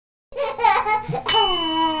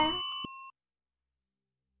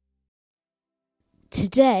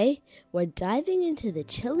Today, we're diving into the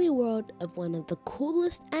chilly world of one of the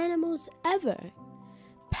coolest animals ever,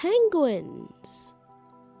 penguins.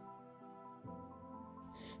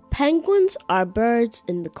 Penguins are birds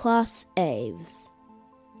in the class Aves.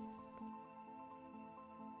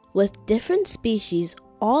 With different species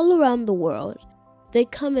all around the world, they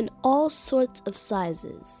come in all sorts of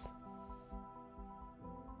sizes.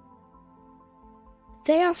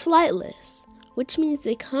 They are flightless, which means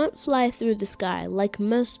they can't fly through the sky like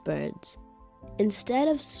most birds. Instead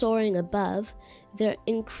of soaring above, they're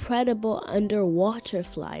incredible underwater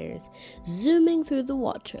flyers, zooming through the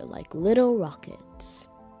water like little rockets.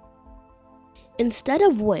 Instead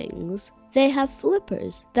of wings, they have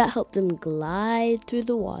flippers that help them glide through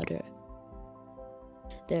the water.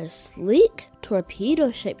 Their sleek,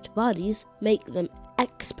 torpedo-shaped bodies make them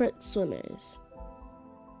expert swimmers.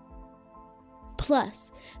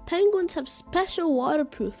 Plus, penguins have special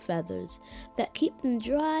waterproof feathers that keep them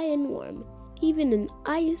dry and warm, even in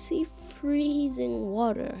icy, freezing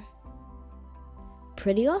water.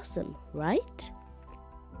 Pretty awesome, right?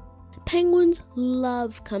 Penguins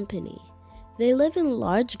love company. They live in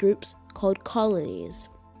large groups called colonies.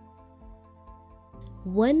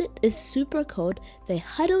 When it is super cold, they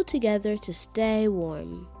huddle together to stay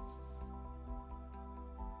warm.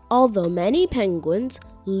 Although many penguins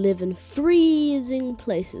live in freezing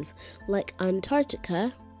places like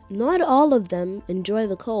Antarctica, not all of them enjoy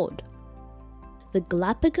the cold. The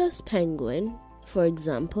Galapagos penguin, for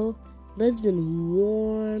example, lives in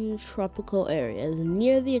warm tropical areas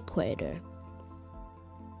near the equator.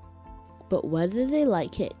 But whether they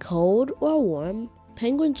like it cold or warm,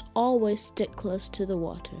 penguins always stick close to the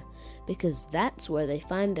water because that's where they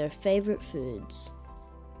find their favorite foods.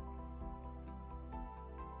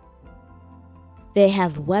 They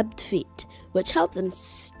have webbed feet, which help them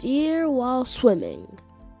steer while swimming.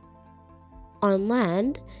 On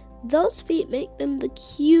land, those feet make them the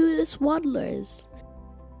cutest waddlers.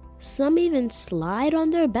 Some even slide on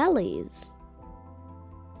their bellies.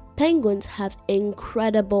 Penguins have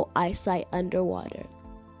incredible eyesight underwater.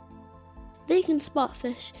 They can spot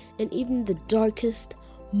fish in even the darkest,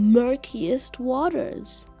 murkiest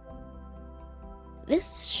waters.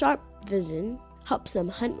 This sharp vision helps them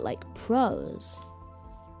hunt like pros.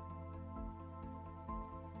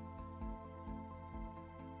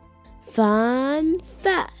 Fun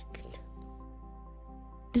fact!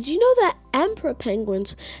 Did you know that emperor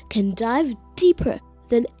penguins can dive deeper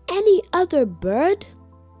than any other bird?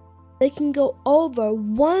 They can go over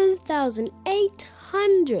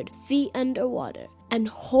 1,800 feet underwater and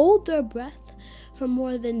hold their breath for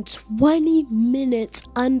more than 20 minutes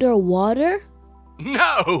underwater?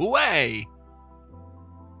 No way!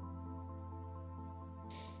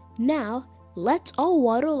 Now, let's all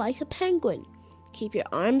waddle like a penguin. Keep your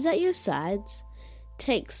arms at your sides.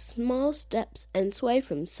 Take small steps and sway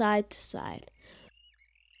from side to side.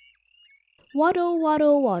 Waddle,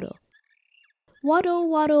 waddle, waddle. Waddle,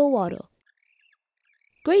 waddle, waddle.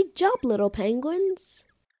 Great job, little penguins.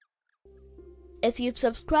 If you've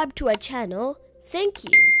subscribed to our channel, thank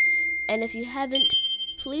you. And if you haven't,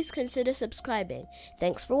 please consider subscribing.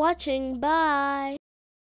 Thanks for watching. Bye.